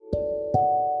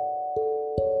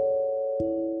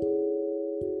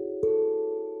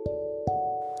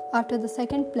After the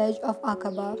second pledge of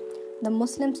Aqaba, the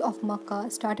Muslims of Makkah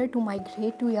started to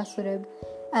migrate to Yathrib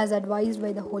as advised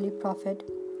by the Holy Prophet,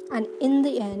 and in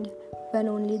the end, when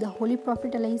only the Holy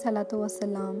Prophet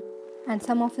ﷺ and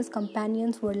some of his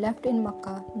companions were left in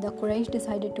Makkah, the Quraysh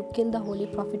decided to kill the Holy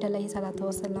Prophet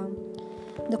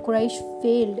ﷺ. The Quraysh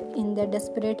failed in their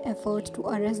desperate efforts to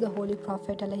arrest the Holy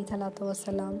Prophet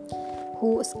ﷺ,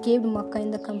 who escaped Makkah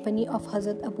in the company of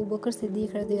Hazrat Abu Bakr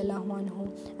Siddiq radiallahu anhu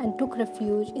and took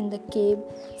refuge in the cave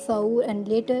Saur and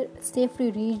later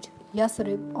safely reached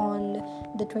Yathrib on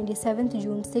the 27th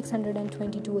June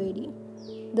 622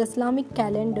 AD. The Islamic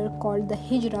calendar called the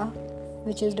Hijrah,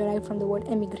 which is derived from the word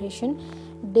emigration,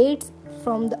 dates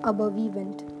from the above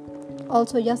event.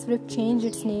 Also, Yathrib changed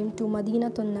its name to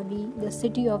Madinatun Nabi, the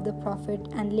city of the Prophet,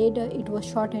 and later it was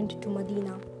shortened to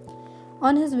Medina.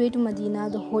 On his way to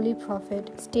Medina, the Holy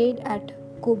Prophet stayed at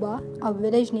Quba, a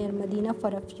village near Medina, for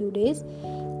a few days.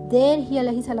 There he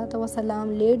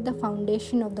ﷺ laid the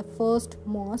foundation of the first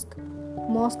mosque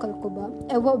al-Quba,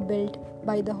 ever built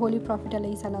by the Holy Prophet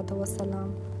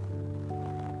ﷺ.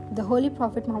 The Holy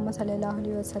Prophet Muhammad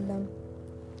ﷺ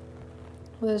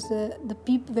was the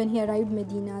people. When he arrived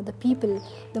Medina,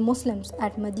 the Muslims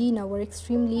at Medina were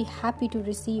extremely happy to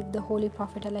receive the Holy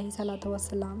Prophet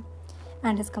ﷺ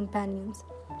and his companions.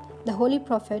 The Holy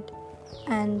Prophet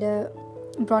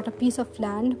brought a piece of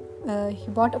land. He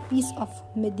bought a piece of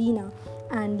Medina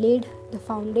and laid the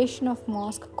foundation of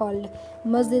mosque called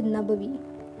Masjid Nabawi,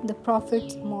 the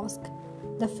Prophet's mosque.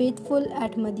 The faithful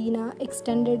at Medina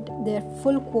extended their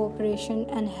full cooperation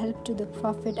and help to the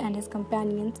Prophet and his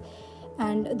companions,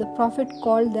 and the Prophet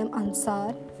called them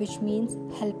Ansar, which means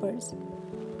helpers.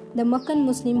 The Meccan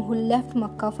Muslim who left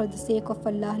Makkah for the sake of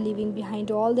Allah, leaving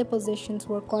behind all their possessions,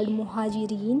 were called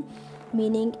Muhajirin,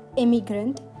 meaning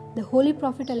emigrant. The Holy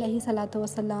Prophet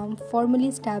ﷺ formally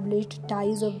established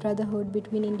ties of brotherhood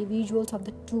between individuals of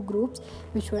the two groups,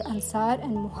 which were Ansar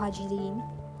and Muhajirin.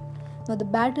 Now, the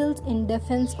battles in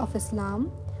defense of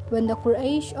Islam, when the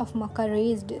Quraysh of Makkah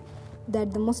raised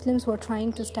that the Muslims were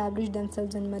trying to establish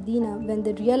themselves in Medina, when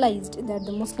they realized that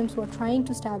the Muslims were trying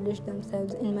to establish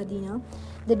themselves in Medina,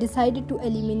 they decided to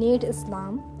eliminate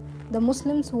Islam. The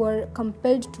Muslims were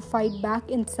compelled to fight back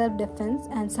in self-defense,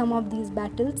 and some of these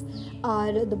battles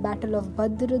are the Battle of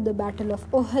Badr, the Battle of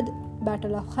Uhud,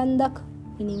 Battle of Khandaq,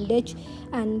 meaning ditch,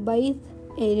 and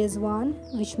Bayt-e-Rizwan,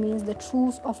 which means the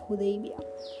Truce of Hudaybiyah.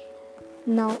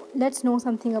 Now, let's know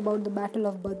something about the Battle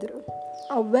of Badr.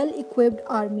 A well-equipped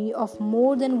army of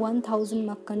more than 1,000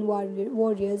 Meccan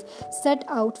warriors set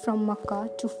out from Makkah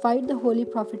to fight the Holy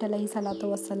Prophet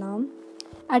ﷺ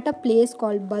at a place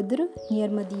called Badr near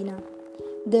Medina.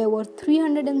 There were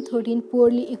 313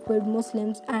 poorly equipped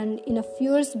Muslims, and in a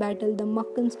fierce battle, the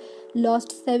Meccans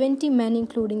lost 70 men,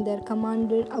 including their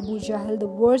commander Abu Jahl, the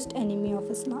worst enemy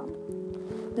of Islam.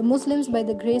 The Muslims, by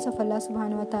the grace of Allah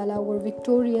subhanahu wa ta'ala, were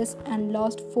victorious and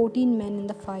lost 14 men in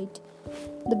the fight.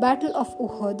 The Battle of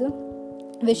Uhud,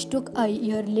 which took a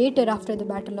year later after the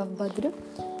Battle of Badr,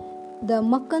 the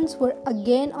Meccans were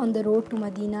again on the road to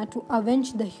Medina to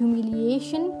avenge the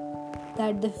humiliation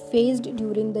that they faced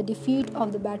during the defeat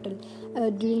of the battle,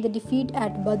 during the defeat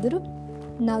at Badr.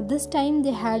 Now, this time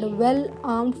they had a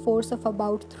well-armed force of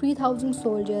about 3,000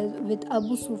 soldiers with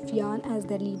Abu Sufyan as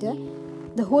their leader.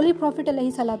 The Holy Prophet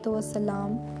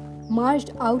ﷺ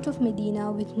marched out of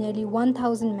Medina with nearly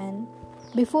 1,000 men.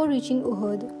 Before reaching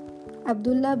Uhud,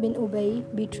 Abdullah bin Ubay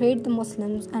betrayed the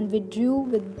Muslims and withdrew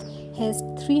with his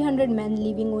 300 men,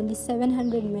 leaving only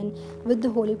 700 men with the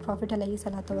Holy Prophet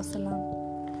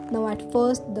ﷺ. Now, at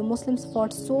first, the Muslims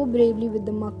fought so bravely with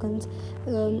the Meccans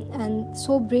and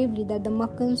so bravely that the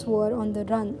Meccans were on the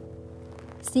run.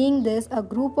 Seeing this, a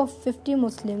group of 50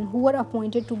 Muslims who were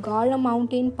appointed to guard a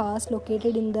mountain pass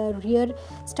located in the rear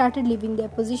started leaving their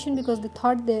position because they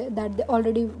thought that they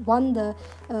already won the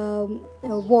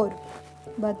war.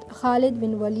 But Khalid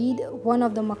bin Walid, one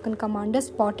of the Meccan commanders,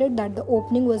 spotted that the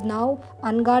opening was now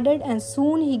unguarded, and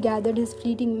soon he gathered his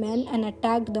fleeting men and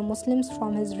attacked the Muslims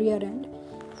from his rear end.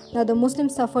 Now, the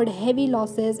Muslims suffered heavy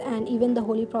losses, and even the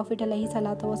Holy Prophet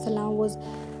ﷺ was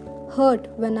hurt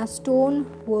when a stone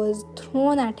was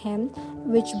thrown at him,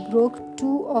 which broke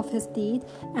 2 of his teeth,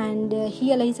 and he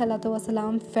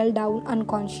ﷺ fell down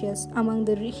unconscious among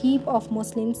the heap of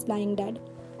Muslims lying dead.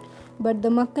 But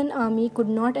the Meccan army could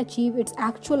not achieve its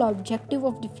actual objective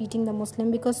of defeating the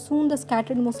Muslim, because soon the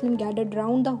scattered Muslim gathered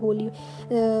round the Holy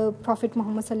Prophet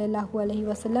Muhammad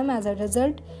ﷺ. As a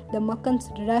result, the Meccans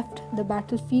left the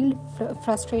battlefield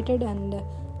frustrated, and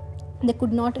they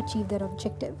could not achieve their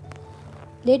objective.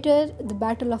 Later, the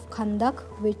Battle of Khandaq,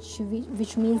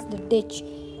 which means the ditch,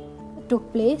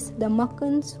 took place. The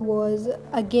Meccans was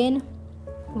again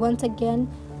once again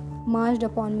marched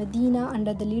upon Medina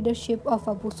under the leadership of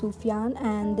Abu Sufyan,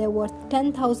 and there were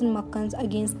 10,000 Meccans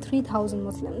against 3,000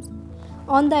 Muslims.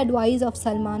 On the advice of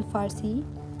Salman Farsi,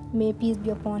 may peace be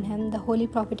upon him, the Holy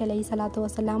Prophet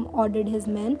ﷺ ordered his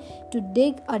men to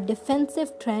dig a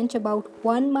defensive trench about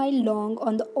 1 mile long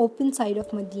on the open side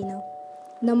of Medina.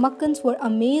 The Meccans were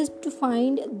amazed to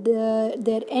find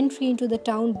their entry into the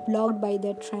town blocked by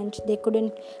their trench. They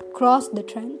couldn't cross the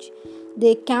trench.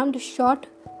 They camped short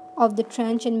of the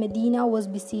trench, and Medina was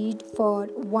besieged for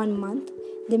 1 month.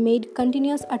 They made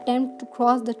continuous attempts to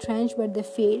cross the trench, but they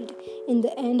failed. In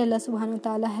the end, Allah subhanahu wa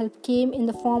ta'ala help came in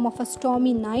the form of a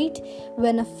stormy night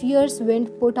when a fierce wind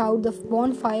put out the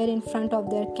bonfire in front of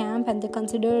their camp, and they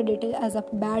considered it as a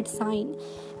bad sign,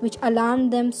 which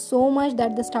alarmed them so much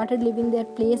that they started leaving their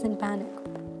place in panic.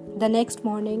 The next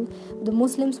morning, the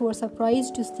Muslims were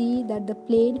surprised to see that the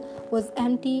plain was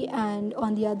empty, and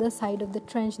on the other side of the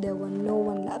trench there was no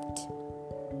one left.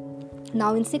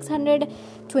 Now in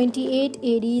 628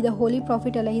 AD, the Holy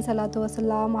Prophet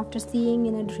ﷺ, after seeing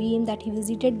in a dream that he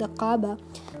visited the Kaaba,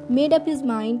 made up his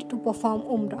mind to perform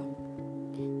Umrah.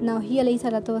 Now he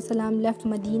ﷺ left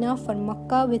Medina for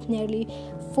Makkah with nearly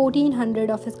 1400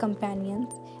 of his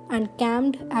companions and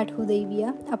camped at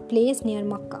Hudaybiyah, a place near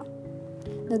Makkah.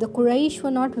 Now the Quraysh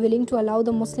were not willing to allow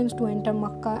the Muslims to enter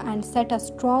Makkah and set a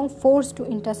strong force to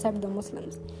intercept the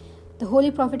Muslims. The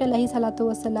Holy Prophet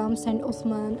ﷺ sent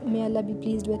Uthman, may Allah be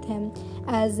pleased with him,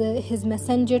 as his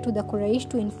messenger to the Quraysh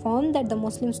to inform that the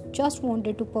Muslims just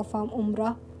wanted to perform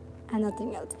Umrah and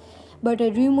nothing else. But a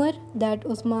rumor that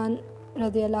Uthman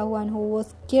radiallahu anhu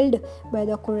was killed by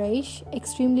the Quraysh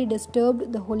extremely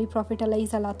disturbed the Holy Prophet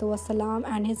ﷺ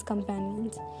and his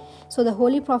companions. So the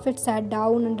Holy Prophet sat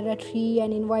down under a tree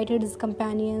and invited his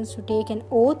companions to take an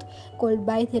oath called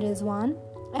Bayt Rizwan,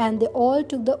 and they all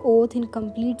took the oath in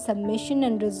complete submission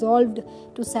and resolved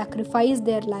to sacrifice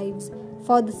their lives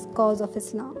for the cause of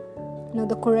Islam. Now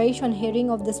the Quraysh, on hearing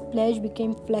of this pledge,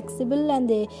 became flexible, and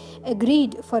they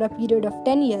agreed for a period of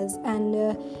 10 years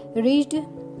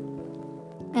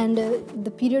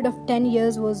the period of 10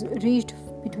 years was reached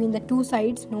between the two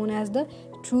sides, known as the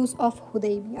Truce of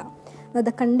Hudaybiyah. Now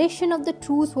the condition of the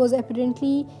truce was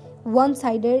apparently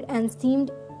one-sided and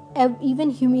seemed even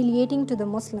humiliating to the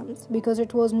Muslims, because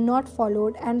it was not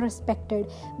followed and respected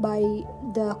by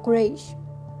the Quraysh.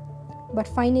 But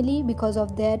finally, because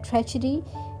of their treachery,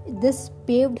 this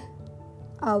paved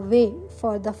a way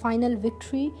for the final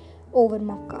victory over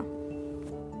Makkah.